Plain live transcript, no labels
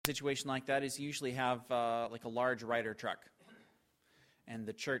situation like that is you usually have like a large Ryder truck, and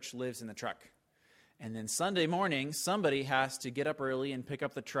the church lives in the truck. And then Sunday morning, somebody has to get up early and pick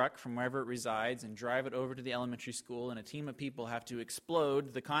up the truck from wherever it resides and drive it over to the elementary school, and a team of people have to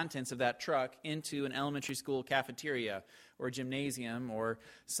explode the contents of that truck into an elementary school cafeteria or gymnasium or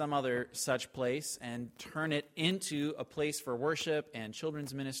some other such place and turn it into a place for worship and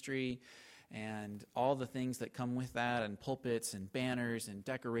children's ministry and all the things that come with that, and pulpits and banners and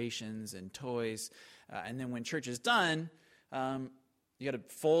decorations and toys. And then when church is done, you got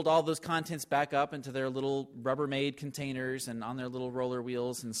to fold all those contents back up into their little Rubbermaid containers and on their little roller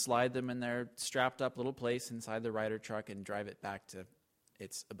wheels and slide them in their strapped up little place inside the Ryder truck and drive it back to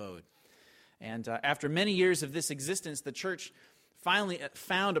its abode. And after many years of this existence, the church finally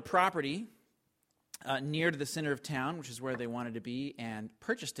found a property near to the center of town, which is where they wanted to be, and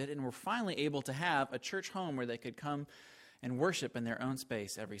purchased it, and were finally able to have a church home where they could come and worship in their own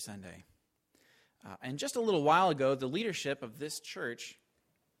space every Sunday. And just a little while ago, the leadership of this church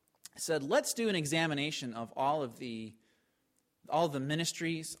said, let's do an examination of all the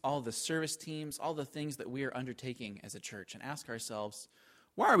ministries, all the service teams, all the things that we are undertaking as a church, and ask ourselves,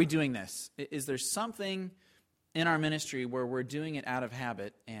 why are we doing this? Is there something in our ministry where we're doing it out of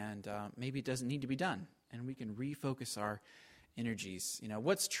habit and maybe it doesn't need to be done, and we can refocus our energies?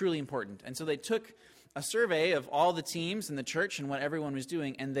 What's truly important? And so they took a survey of all the teams in the church and what everyone was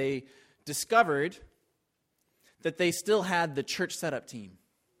doing, and they discovered that they still had the church setup team.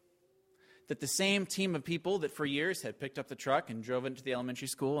 That the same team of people that for years had picked up the truck and drove it to the elementary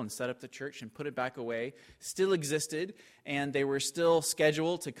school and set up the church and put it back away still existed, and they were still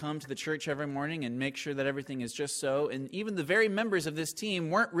scheduled to come to the church every morning and make sure that everything is just so. And even the very members of this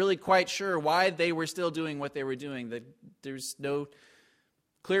team weren't really quite sure why they were still doing what they were doing. That there's no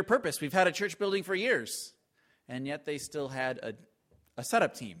clear purpose. We've had a church building for years, and yet they still had a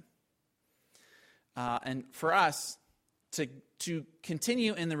setup team. And for us to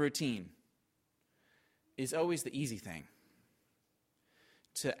continue in the routine is always the easy thing.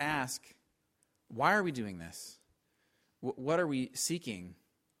 To ask, why are we doing this? What are we seeking?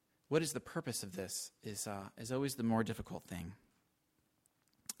 What is the purpose of this is always the more difficult thing.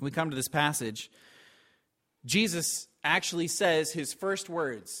 When we come to this passage, Jesus actually says his first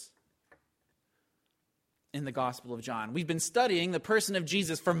words in the Gospel of John. We've been studying the person of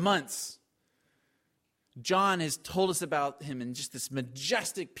Jesus for months. John has told us about him in just this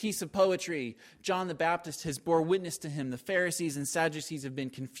majestic piece of poetry. John the Baptist has bore witness to him. The Pharisees and Sadducees have been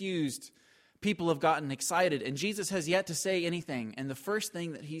confused. People have gotten excited, and Jesus has yet to say anything. And the first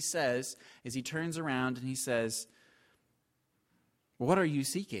thing that he says is he turns around and he says, "What are you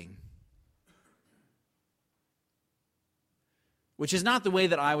seeking?" Which is not the way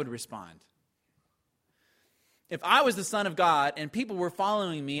that I would respond. If I was the Son of God and people were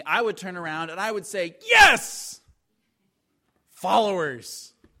following me, I would turn around and I would say, yes!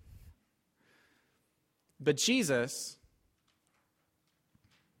 Followers. But Jesus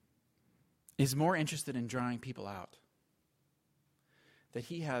is more interested in drawing people out. That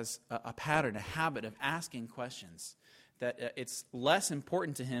he has a pattern, a habit of asking questions. That it's less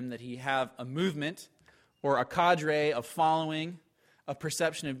important to him that he have a movement or a cadre of following, a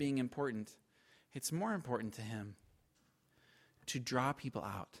perception of being important. It's more important to him to draw people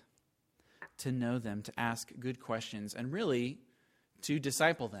out, to know them, to ask good questions, and really to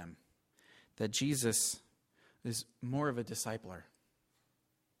disciple them. That Jesus is more of a discipler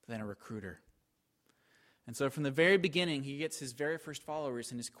than a recruiter. And so from the very beginning, he gets his very first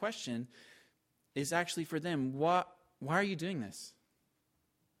followers, and his question is actually for them, why are you doing this?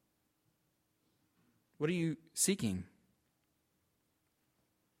 What are you seeking?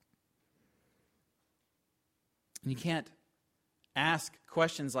 And you can't ask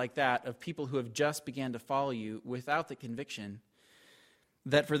questions like that of people who have just began to follow you without the conviction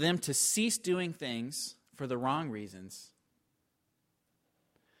that for them to cease doing things for the wrong reasons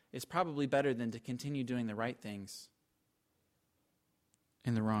is probably better than to continue doing the right things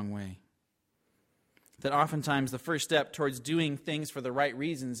in the wrong way. That oftentimes the first step towards doing things for the right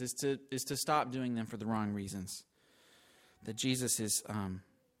reasons is to stop doing them for the wrong reasons. That Jesus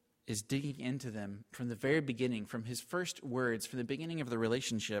is digging into them from the very beginning, from his first words, from the beginning of the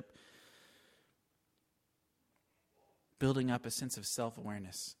relationship, building up a sense of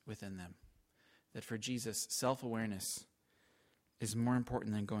self-awareness within them. That for Jesus, self-awareness is more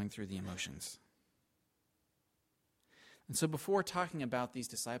important than going through the emotions. And so before talking about these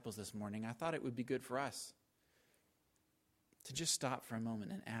disciples this morning, I thought it would be good for us to just stop for a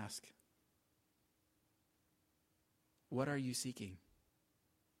moment and ask, what are you seeking?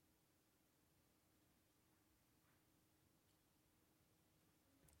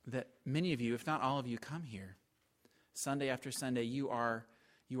 that many of you, if not all of you, come here Sunday after Sunday. You are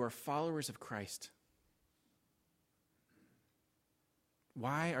followers of Christ.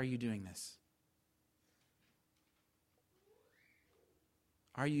 Why are you doing this?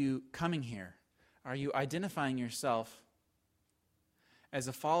 Are you coming here? Are you identifying yourself as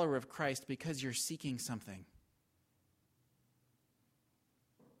a follower of Christ because you're seeking something?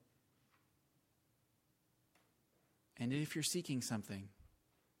 And if you're seeking something,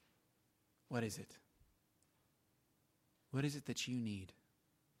 what is it? What is it that you need?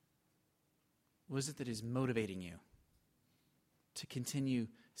 What is it that is motivating you to continue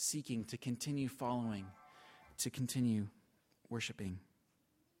seeking, to continue following, to continue worshiping?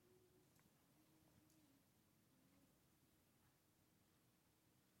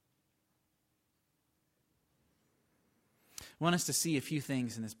 I want us to see a few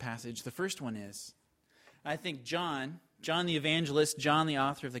things in this passage. The first one is, I think John the evangelist, John the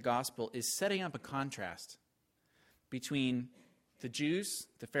author of the gospel, is setting up a contrast between the Jews,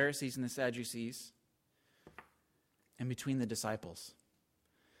 the Pharisees, and the Sadducees, and between the disciples.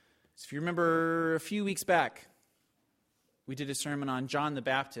 So if you remember a few weeks back, we did a sermon on John the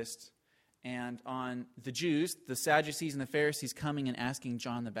Baptist and on the Jews, the Sadducees, and the Pharisees coming and asking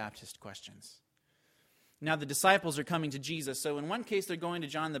John the Baptist questions. Now the disciples are coming to Jesus. So in one case, they're going to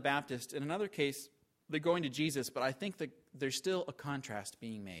John the Baptist. In another case, they're going to Jesus. But I think that there's still a contrast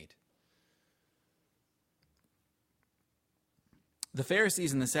being made. The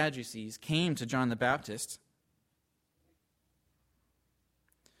Pharisees and the Sadducees came to John the Baptist.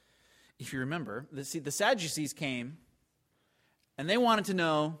 If you remember, the Sadducees came and they wanted to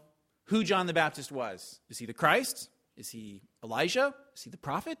know who John the Baptist was. Is he the Christ? Is he Elijah? Is he the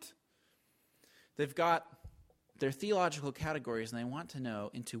prophet? They've got their theological categories, and they want to know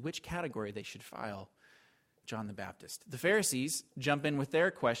into which category they should file John the Baptist. The Pharisees jump in with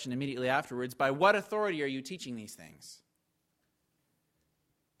their question immediately afterwards: by what authority are you teaching these things?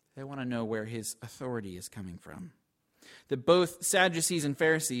 They want to know where his authority is coming from. That both Sadducees and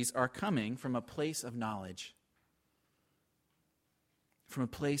Pharisees are coming from a place of knowledge, from a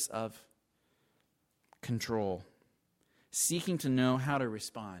place of control, seeking to know how to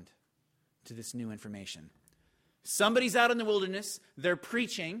respond to this new information. Somebody's out in the wilderness, they're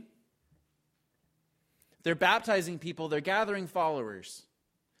preaching, they're baptizing people, they're gathering followers.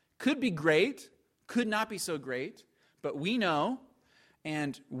 Could be great, could not be so great, but we know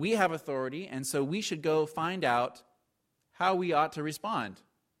and we have authority, and so we should go find out how we ought to respond.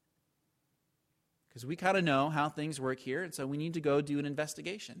 Because we kind of know how things work here, and so we need to go do an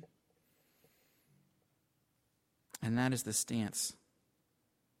investigation. And that is the stance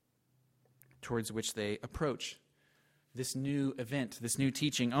towards which they approach this new event, this new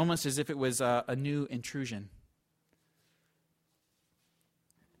teaching, almost as if it was a new intrusion.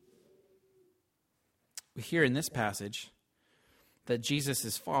 We hear in this passage that Jesus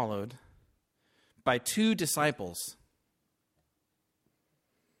is followed by two disciples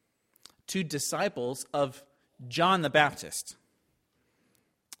of John the Baptist.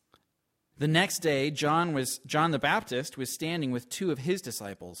 The next day, John the Baptist was standing with two of his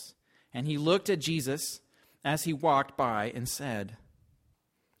disciples, and he looked at Jesus as he walked by and said,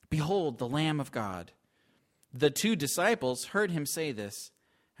 "Behold, the Lamb of God." The two disciples heard him say this,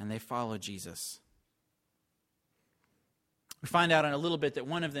 and they followed Jesus. We find out in a little bit that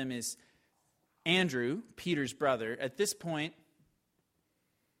one of them is Andrew, Peter's brother. At this point,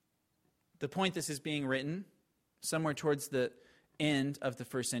 the point this is being written, somewhere towards the end of the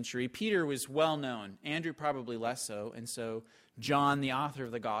first century, Peter was well known. Andrew probably less so. And so John, the author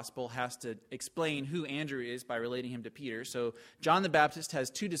of the gospel, has to explain who Andrew is by relating him to Peter. So John the Baptist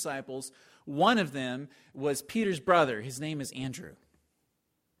has two disciples. One of them was Peter's brother. His name is Andrew.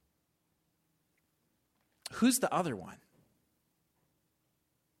 Who's the other one?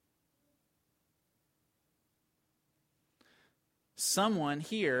 Someone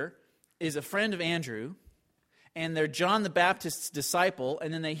here is a friend of Andrew, and they're John the Baptist's disciple,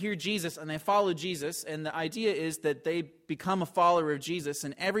 and then they hear Jesus and they follow Jesus, and the idea is that they become a follower of Jesus,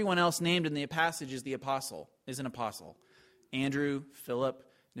 and everyone else named in the passage is an apostle. Andrew, Philip,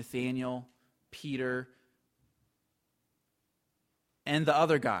 Nathaniel, Peter, and the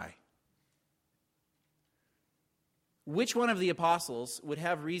other guy. Which one of the apostles would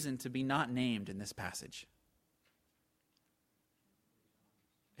have reason to be not named in this passage?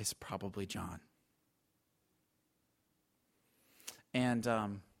 It's probably John. And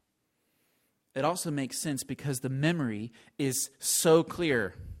it also makes sense because the memory is so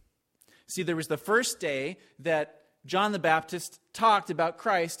clear. See, there was the first day that John the Baptist talked about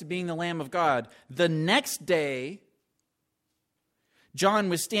Christ being the Lamb of God. The next day, John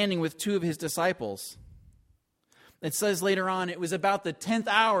was standing with two of his disciples. It says later on, it was about the 10th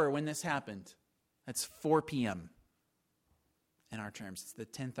hour when this happened. That's 4 p.m. in our terms. It's the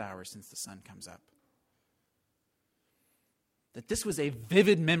 10th hour since the sun comes up. That this was a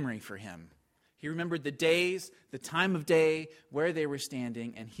vivid memory for him. He remembered the days, the time of day, where they were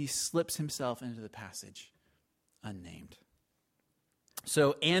standing, and he slips himself into the passage unnamed.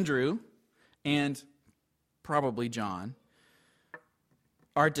 So Andrew and probably John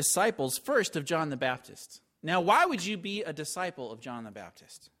are disciples first of John the Baptist. Now, why would you be a disciple of John the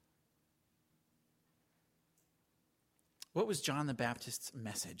Baptist? What was John the Baptist's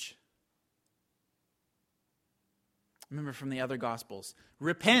message? Remember from the other Gospels,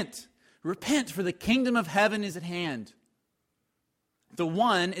 repent, repent, for the kingdom of heaven is at hand. The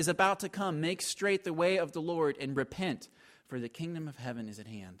one is about to come. Make straight the way of the Lord and repent, for the kingdom of heaven is at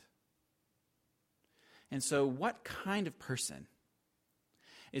hand. And so what kind of person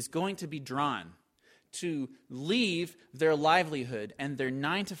is going to be drawn to leave their livelihood and their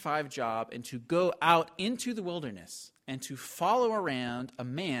 9-to-5 job and to go out into the wilderness and to follow around a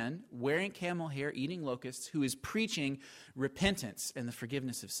man wearing camel hair, eating locusts, who is preaching repentance and the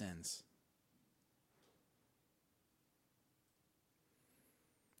forgiveness of sins?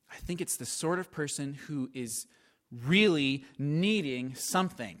 I think it's the sort of person who is really needing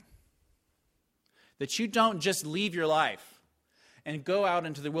something. That you don't just leave your life and go out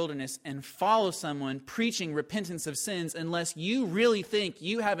into the wilderness and follow someone preaching repentance of sins unless you really think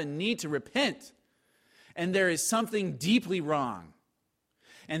you have a need to repent and there is something deeply wrong.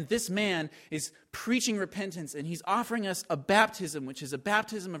 And this man is preaching repentance, and he's offering us a baptism, which is a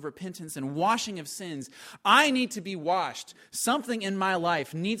baptism of repentance and washing of sins. I need to be washed. Something in my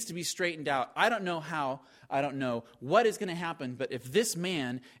life needs to be straightened out. I don't know how. I don't know what is going to happen. But if this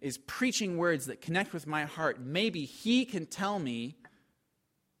man is preaching words that connect with my heart, maybe he can tell me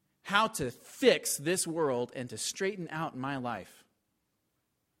how to fix this world and to straighten out my life.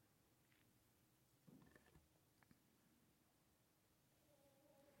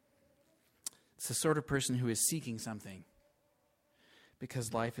 It's the sort of person who is seeking something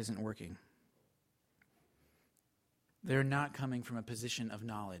because life isn't working. They're not coming from a position of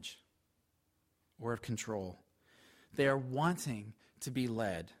knowledge or of control. They are wanting to be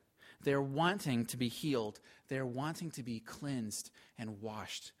led. They're wanting to be healed. They're wanting to be cleansed and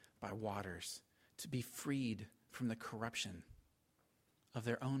washed by waters, to be freed from the corruption of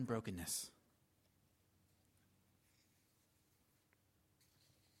their own brokenness.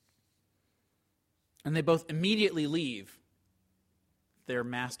 And they both immediately leave their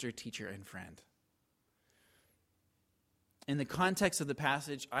master, teacher, and friend. In the context of the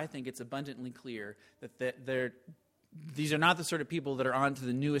passage, I think it's abundantly clear that these are not the sort of people that are on to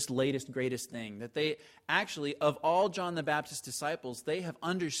the newest, latest, greatest thing. That they actually, of all John the Baptist's disciples, they have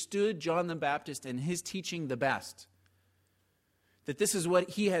understood John the Baptist and his teaching the best. That this is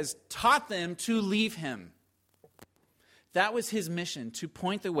what he has taught them to leave him. That was his mission, to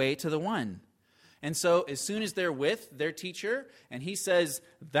point the way to the one. And so as soon as they're with their teacher and he says,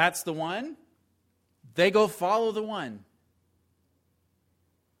 that's the one, they go follow the one.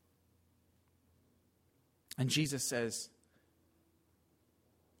 And Jesus says,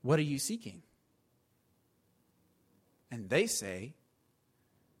 what are you seeking? And they say,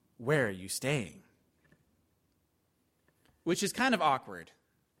 where are you staying? Which is kind of awkward.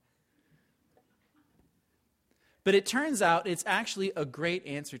 But it turns out it's actually a great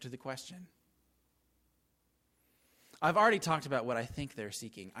answer to the question. I've already talked about what I think they're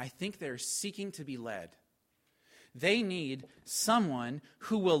seeking. I think they're seeking to be led. They need someone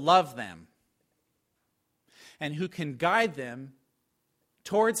who will love them and who can guide them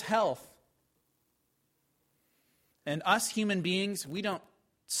towards health. And us human beings, we don't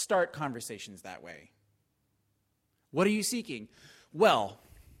start conversations that way. What are you seeking? Well,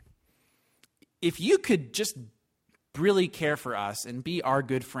 if you could just really care for us and be our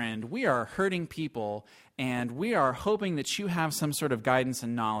good friend, we are hurting people and we are hoping that you have some sort of guidance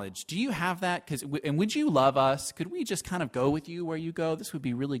and knowledge. Do you have that? And would you love us? Could we just kind of go with you where you go? This would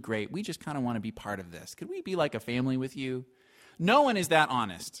be really great. We just kind of want to be part of this. Could we be like a family with you? No one is that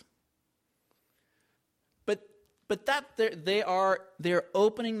honest. But that they're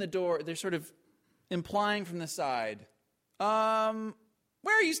opening the door. They're sort of implying from the side, where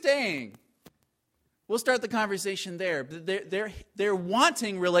are you staying? We'll start the conversation there. They're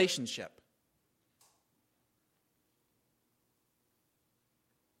wanting relationship.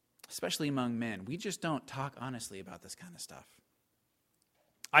 Especially among men. We just don't talk honestly about this kind of stuff.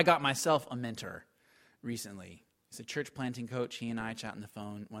 I got myself a mentor recently. He's a church planting coach. He and I chat on the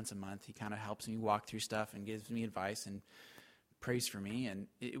phone once a month. He kind of helps me walk through stuff and gives me advice and prays for me, and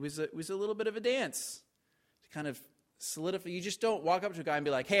it was a little bit of a dance to kind of solidify. You just don't walk up to a guy and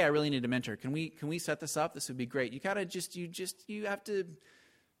be like, "Hey, I really need a mentor. Can we set this up? This would be great." You gotta you have to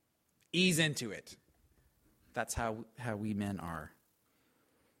ease into it. That's how we men are.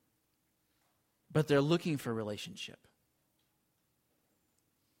 But they're looking for relationship,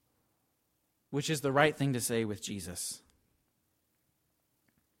 which is the right thing to say with Jesus.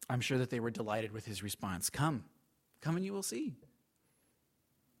 I'm sure that they were delighted with his response. Come and you will see.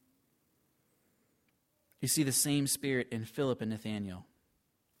 You see the same spirit in Philip and Nathanael.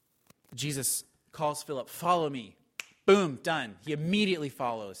 Jesus calls Philip, "Follow me." Boom, done. He immediately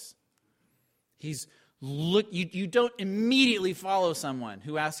follows. You don't immediately follow someone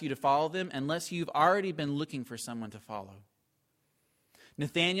who asks you to follow them unless you've already been looking for someone to follow.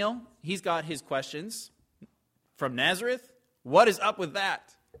 Nathanael, he's got his questions. From Nazareth? What is up with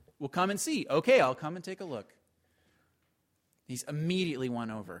that? We'll come and see. Okay, I'll come and take a look. He's immediately won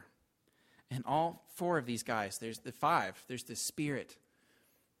over. And all four of these guys, there's the five, there's the spirit.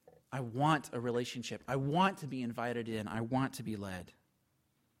 I want a relationship. I want to be invited in. I want to be led.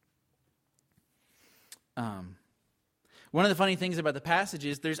 One of the funny things about the passage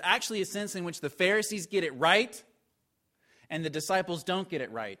is there's actually a sense in which the Pharisees get it right and the disciples don't get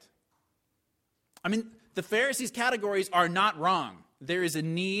it right. I mean, the Pharisees' categories are not wrong. There is a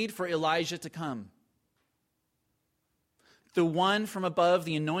need for Elijah to come. The one from above,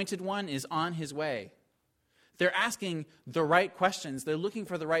 the anointed one, is on his way. They're asking the right questions. They're looking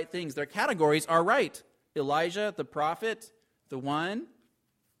for the right things. Their categories are right. Elijah, the prophet, the one.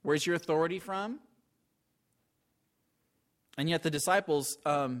 Where's your authority from? And yet the disciples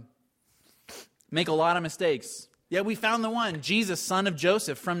make a lot of mistakes. Yeah, we found the one, Jesus, son of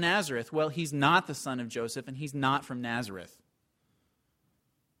Joseph from Nazareth. Well, he's not the son of Joseph, and he's not from Nazareth.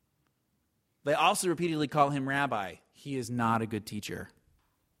 They also repeatedly call him rabbi. He is not a good teacher.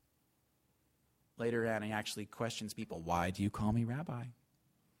 Later on, he actually questions people, "Why do you call me rabbi?"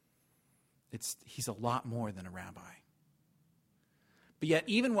 He's a lot more than a rabbi. But yet,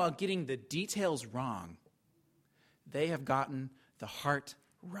 even while getting the details wrong, they have gotten the heart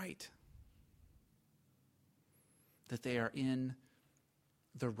right. That they are in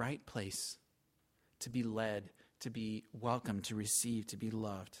the right place to be led, to be welcomed, to receive, to be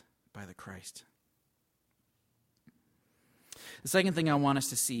loved by the Christ. The second thing I want us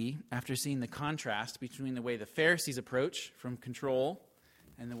to see, after seeing the contrast between the way the Pharisees approach from control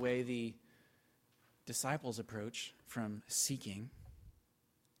and the way the disciples approach from seeking,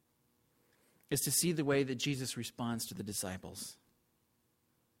 is to see the way that Jesus responds to the disciples.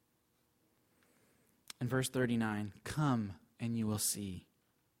 In verse 39, "Come and you will see."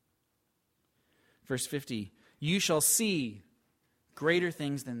 Verse 50, "You shall see greater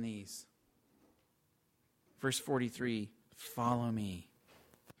things than these." Verse 43, "Follow me."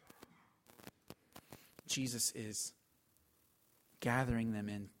 Jesus is gathering them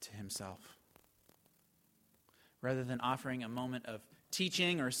into himself. Rather than offering a moment of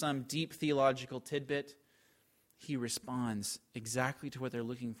teaching or some deep theological tidbit, he responds exactly to what they're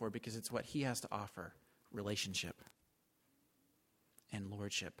looking for because it's what he has to offer: relationship and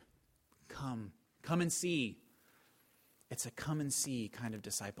lordship. Come and see. It's a come and see kind of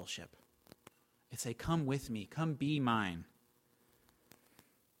discipleship. It's a come with me, come be mine.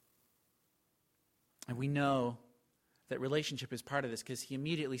 And we know that relationship is part of this because he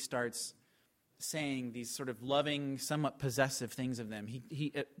immediately starts saying these sort of loving, somewhat possessive things of them.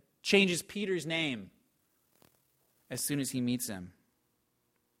 He changes Peter's name as soon as he meets him.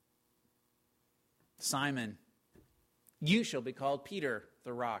 "Simon, you shall be called Peter,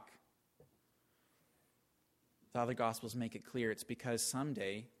 the rock." The other Gospels make it clear it's because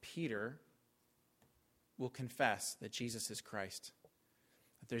someday Peter will confess that Jesus is Christ.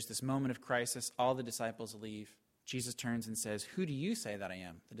 That there's this moment of crisis, all the disciples leave. Jesus turns and says, "Who do you say that I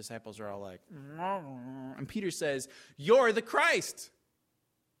am?" The disciples are all like, and Peter says, "You're the Christ."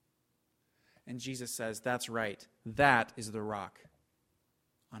 And Jesus says, "That's right. That is the rock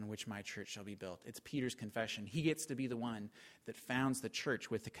on which my church shall be built." It's Peter's confession. He gets to be the one that founds the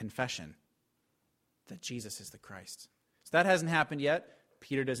church with the confession that Jesus is the Christ. So that hasn't happened yet.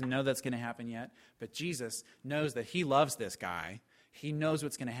 Peter doesn't know that's going to happen yet. But Jesus knows that he loves this guy. He knows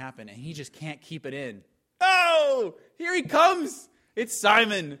what's going to happen, and he just can't keep it in. "Oh, here he comes. It's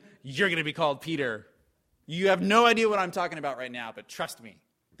Simon. You're going to be called Peter. You have no idea what I'm talking about right now, but trust me,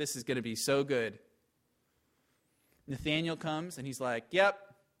 this is going to be so good." Nathanael comes, and he's like,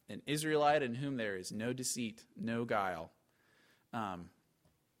 "Yep, an Israelite in whom there is no deceit, no guile."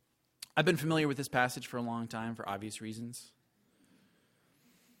 I've been familiar with this passage for a long time for obvious reasons.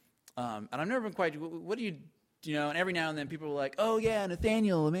 And I've never been quite, what do you and every now and then people are like, oh yeah,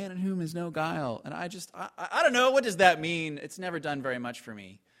 Nathaniel, a man in whom is no guile. And I don't know, what does that mean? It's never done very much for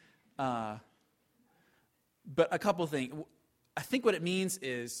me. But a couple things. I think what it means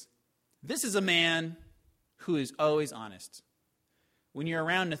is, this is a man who is always honest. When you're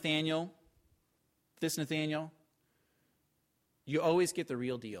around Nathaniel, you always get the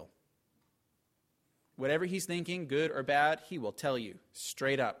real deal. Whatever he's thinking, good or bad, he will tell you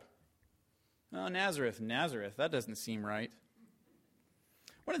straight up. Oh, Nazareth, that doesn't seem right.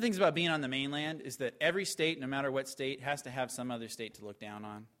 One of the things about being on the mainland is that every state, no matter what state, has to have some other state to look down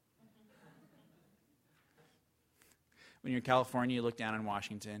on. When you're in California, you look down on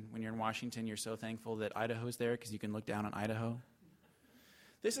Washington. When you're in Washington, you're so thankful that Idaho's there because you can look down on Idaho.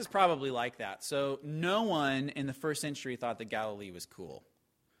 This is probably like that. So no one in the first century thought that Galilee was cool,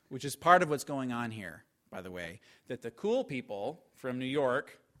 which is part of what's going on here, by the way. That the cool people from New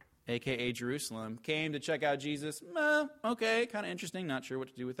York, a.k.a. Jerusalem, came to check out Jesus. Okay, kind of interesting. Not sure what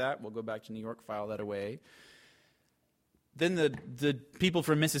to do with that. We'll go back to New York, file that away. Then the people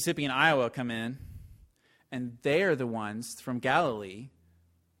from Mississippi and Iowa come in, and they are the ones from Galilee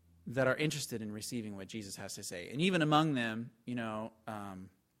that are interested in receiving what Jesus has to say. And even among them,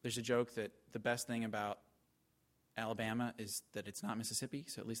 there's a joke that the best thing about Alabama is that it's not Mississippi,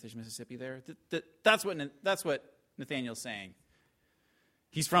 so at least there's Mississippi there. That's what Nathaniel's saying.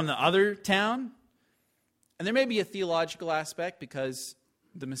 He's from the other town, and there may be a theological aspect because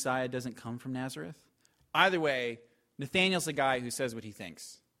the Messiah doesn't come from Nazareth. Either way, Nathaniel's a guy who says what he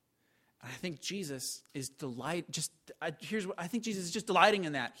thinks. I think Jesus is I think Jesus is just delighting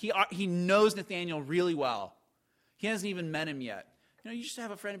in that. He knows Nathaniel really well. He hasn't even met him yet. You just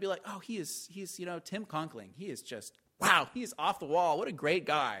have a friend and be like, oh, he's Tim Conkling. He is just, wow, he is off the wall. What a great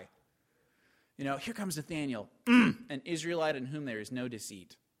guy. Here comes Nathaniel, an Israelite in whom there is no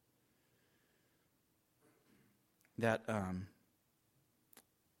deceit. That,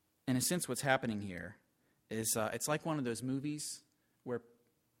 in a sense, what's happening here is it's like one of those movies where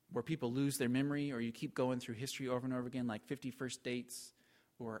people lose their memory, or you keep going through history over and over again, like 50 First Dates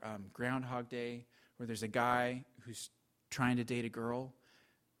or Groundhog Day, where there's a guy who's trying to date a girl,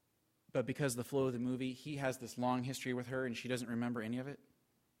 but because of the flow of the movie, he has this long history with her, and she doesn't remember any of it.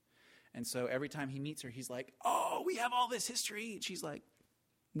 And so every time he meets her, he's like, oh, we have all this history. And she's like,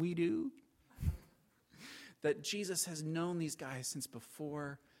 we do? That Jesus has known these guys since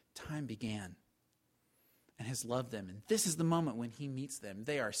before time began and has loved them. And this is the moment when he meets them.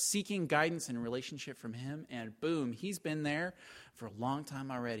 They are seeking guidance and relationship from him, and boom, he's been there for a long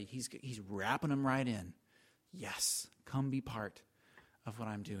time already. He's wrapping them right in. Yes, come be part of what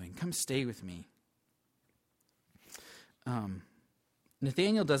I'm doing. Come stay with me.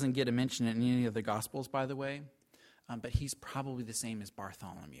 Nathaniel doesn't get a mention in any of the Gospels, by the way, but he's probably the same as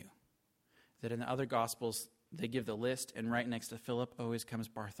Bartholomew. That in the other Gospels, they give the list, and right next to Philip always comes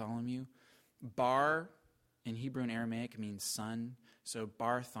Bartholomew. Bar, in Hebrew and Aramaic, means son. So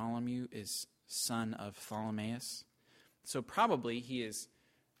Bartholomew is son of Ptolemaeus. So probably he is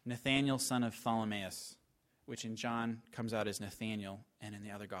Nathaniel, son of Ptolemaeus, which in John comes out as Nathaniel, and in the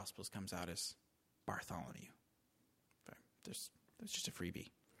other Gospels comes out as Bartholomew. That's just a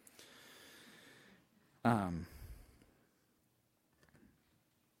freebie.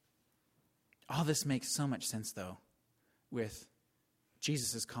 All this makes so much sense, though, with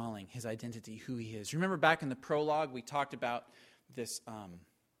Jesus' calling, his identity, who he is. Remember back in the prologue, we talked about this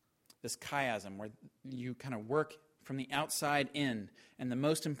chiasm, where you kind of work from the outside in, and the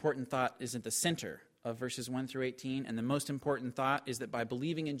most important thought is at the center of verses 1 through 18, and the most important thought is that by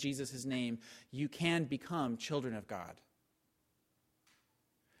believing in Jesus' name, you can become children of God.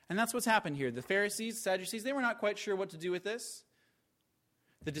 And that's what's happened here. The Pharisees, Sadducees, they were not quite sure what to do with this.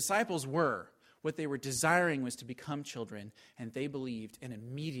 The disciples were. What they were desiring was to become children, and they believed, and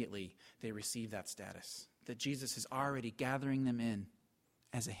immediately they received that status. That Jesus is already gathering them in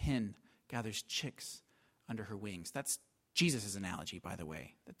as a hen gathers chicks under her wings. That's Jesus' analogy, by the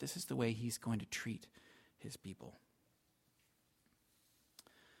way, that this is the way he's going to treat his people.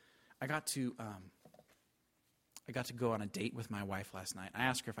 I got to go on a date with my wife last night. I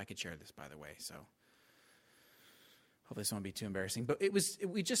asked her if I could share this, by the way, so hopefully this won't be too embarrassing. But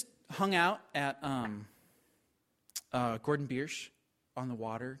we just hung out at Gordon Biersch on the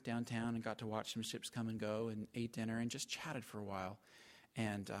water downtown and got to watch some ships come and go and ate dinner and just chatted for a while.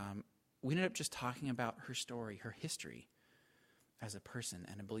 And we ended up just talking about her story, her history as a person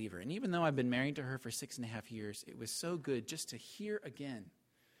and a believer. And even though I've been married to her for 6.5 years, it was so good just to hear again,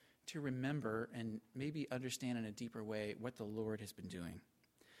 to remember and maybe understand in a deeper way what the Lord has been doing.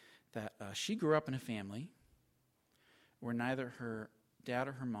 That she grew up in a family where neither her dad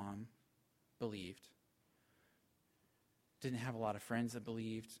or her mom believed, didn't have a lot of friends that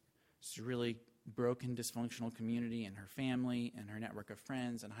believed. It's a really broken, dysfunctional community and her family and her network of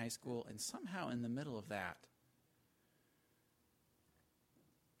friends in high school. And somehow in the middle of that,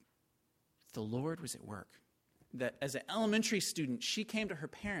 the Lord was at work. That as an elementary student, she came to her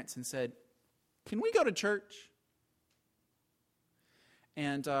parents and said, "Can we go to church?"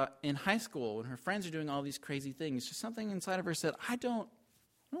 And in high school, when her friends are doing all these crazy things, just something inside of her said, I don't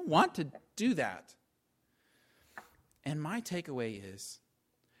want to do that. And my takeaway is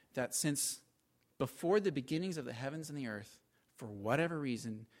that since before the beginnings of the heavens and the earth, for whatever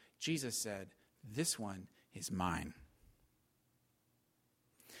reason, Jesus said, "This one is mine."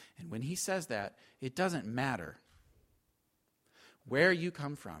 And when he says that, it doesn't matter where you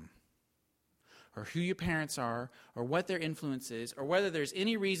come from, or who your parents are, or what their influence is, or whether there's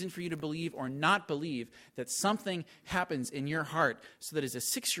any reason for you to believe or not believe, that something happens in your heart so that as a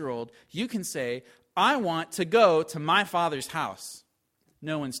 6-year-old, you can say, "I want to go to my Father's house.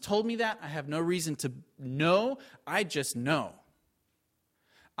 No one's told me that. I have no reason to know. I just know.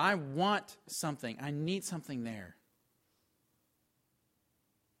 I want something. I need something there."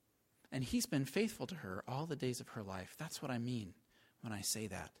 And he's been faithful to her all the days of her life. That's what I mean when I say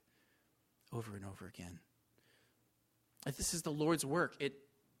that over and over again. If this is the Lord's work,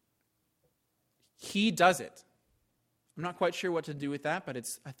 he does it. I'm not quite sure what to do with that, but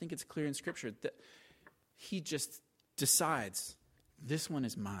I think it's clear in Scripture that he just decides, this one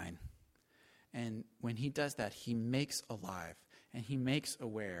is mine. And when he does that, he makes alive, and he makes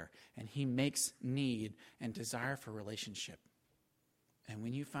aware, and he makes need and desire for relationship. And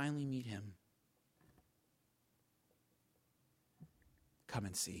when you finally meet him, come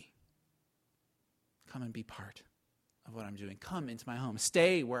and see. Come and be part of what I'm doing. Come into my home.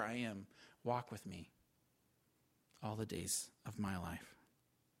 Stay where I am. Walk with me all the days of my life.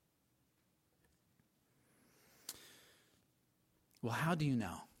 Well, how do you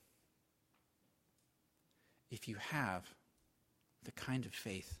know? If you have the kind of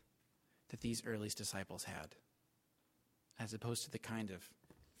faith that these earliest disciples had, as opposed to the kind of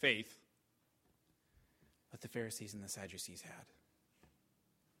faith that the Pharisees and the Sadducees had.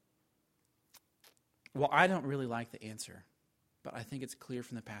 Well, I don't really like the answer, but I think it's clear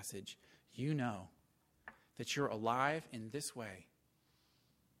from the passage. You know that you're alive in this way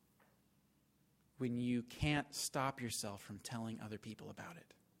when you can't stop yourself from telling other people about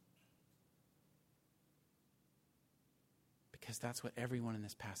it. Because that's what everyone in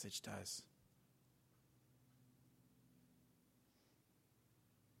this passage does.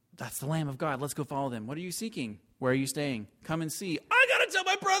 That's the Lamb of God. Let's go follow them. What are you seeking? Where are you staying? Come and see. I got to tell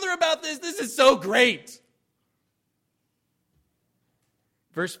my brother about this. This is so great.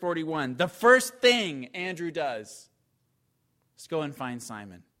 Verse 41. The first thing Andrew does is go and find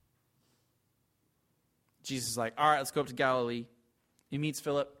Simon. Jesus is like, all right, let's go up to Galilee. He meets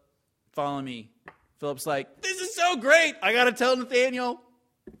Philip. Follow me. Philip's like, this is so great. I got to tell Nathaniel.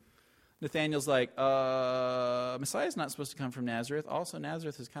 Nathaniel's like, Messiah's not supposed to come from Nazareth. Also,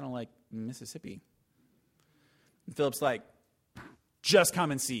 Nazareth is kind of like Mississippi. And Philip's like, just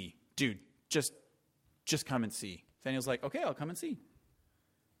come and see. Dude, just come and see. Nathaniel's like, okay, I'll come and see.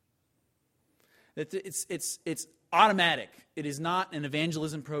 It's automatic. It is not an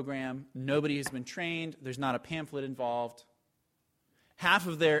evangelism program. Nobody has been trained. There's not a pamphlet involved. Half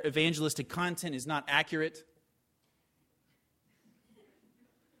of their evangelistic content is not accurate.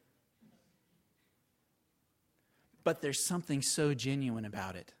 But there's something so genuine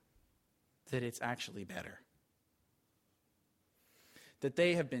about it that it's actually better. That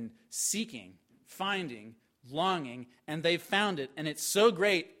they have been seeking, finding, longing, and they've found it, and it's so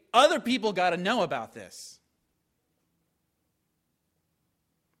great, other people got to know about this.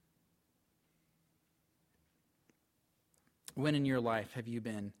 When in your life have you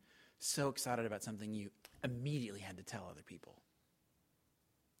been so excited about something you immediately had to tell other people?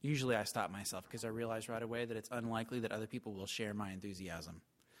 Usually I stop myself because I realize right away that it's unlikely that other people will share my enthusiasm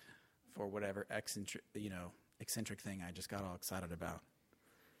for whatever eccentric thing I just got all excited about.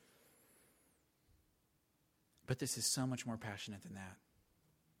 But this is so much more passionate than that.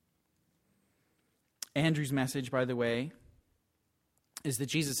 Andrew's message, by the way, is that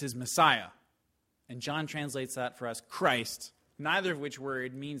Jesus is Messiah. And John translates that for us, Christ, neither of which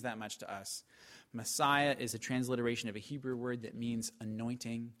word means that much to us. Messiah is a transliteration of a Hebrew word that means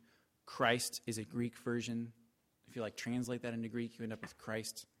anointing. Christ is a Greek version. If you translate that into Greek, you end up with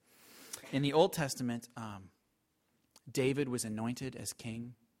Christ. In the Old Testament, David was anointed as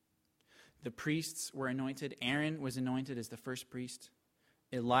king. The priests were anointed. Aaron was anointed as the first priest.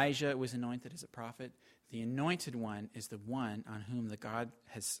 Elijah was anointed as a prophet. The anointed one is the one on whom the God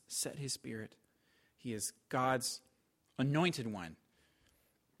has set his spirit. He is God's anointed one.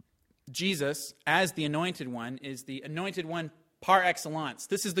 Jesus, as the anointed one, is the anointed one par excellence.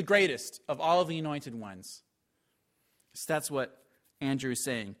 This is the greatest of all of the anointed ones. So that's what Andrew is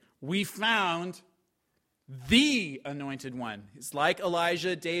saying. We found the anointed one. It's like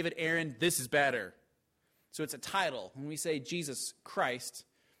Elijah, David, Aaron. This is better. So it's a title. When we say Jesus Christ,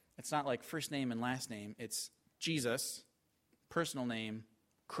 it's not like first name and last name. It's Jesus, personal name,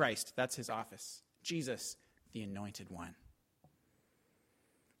 Christ. That's his office. Jesus, the anointed one.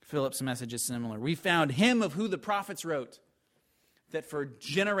 Philip's message is similar. We found him of who the prophets wrote, that for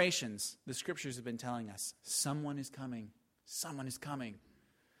generations the scriptures have been telling us, someone is coming. Someone is coming.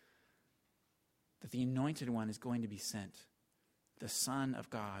 That the anointed one is going to be sent. The Son of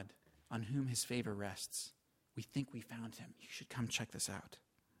God, on whom his favor rests. We think we found him. You should come check this out.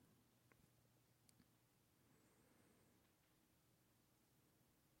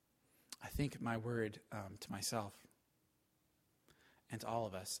 I think my word to myself and to all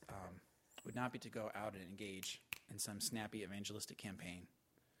of us would not be to go out and engage in some snappy evangelistic campaign,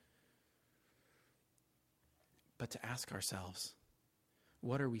 but to ask ourselves,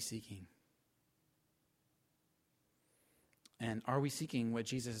 what are we seeking? And are we seeking what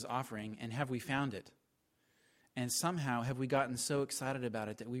Jesus is offering, and have we found it? And somehow have we gotten so excited about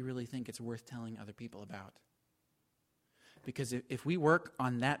it that we really think it's worth telling other people about? Because if we work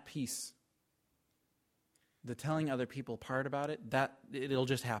on that piece, the telling other people part about it, it'll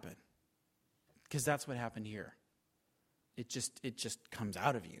just happen. Because that's what happened here. It just comes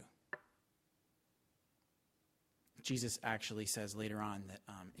out of you. Jesus actually says later on that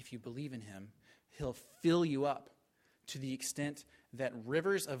if you believe in him, he'll fill you up to the extent that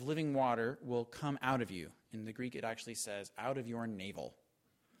rivers of living water will come out of you. In the Greek, it actually says, out of your navel.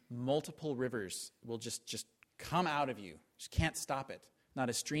 Multiple rivers will just come out of you. Just can't stop it. Not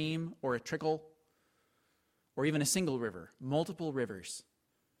a stream or a trickle or even a single river. Multiple rivers.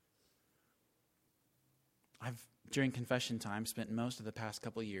 I've, during confession time, spent most of the past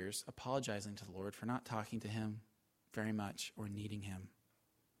couple years apologizing to the Lord for not talking to him very much or needing him.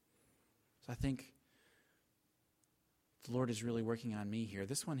 So I think the Lord is really working on me here.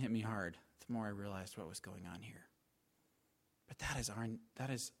 This one hit me hard the more I realized what was going on here. But that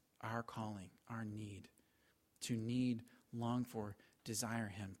is our calling, our need. To need, long for, desire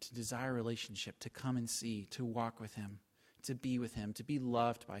him, to desire relationship, to come and see, to walk with him, to be with him, to be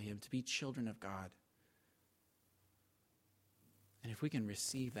loved by him, to be children of God. And if we can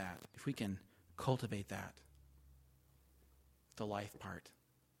receive that, if we can cultivate that, the life part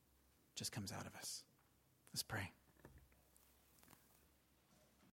just comes out of us. Let's pray.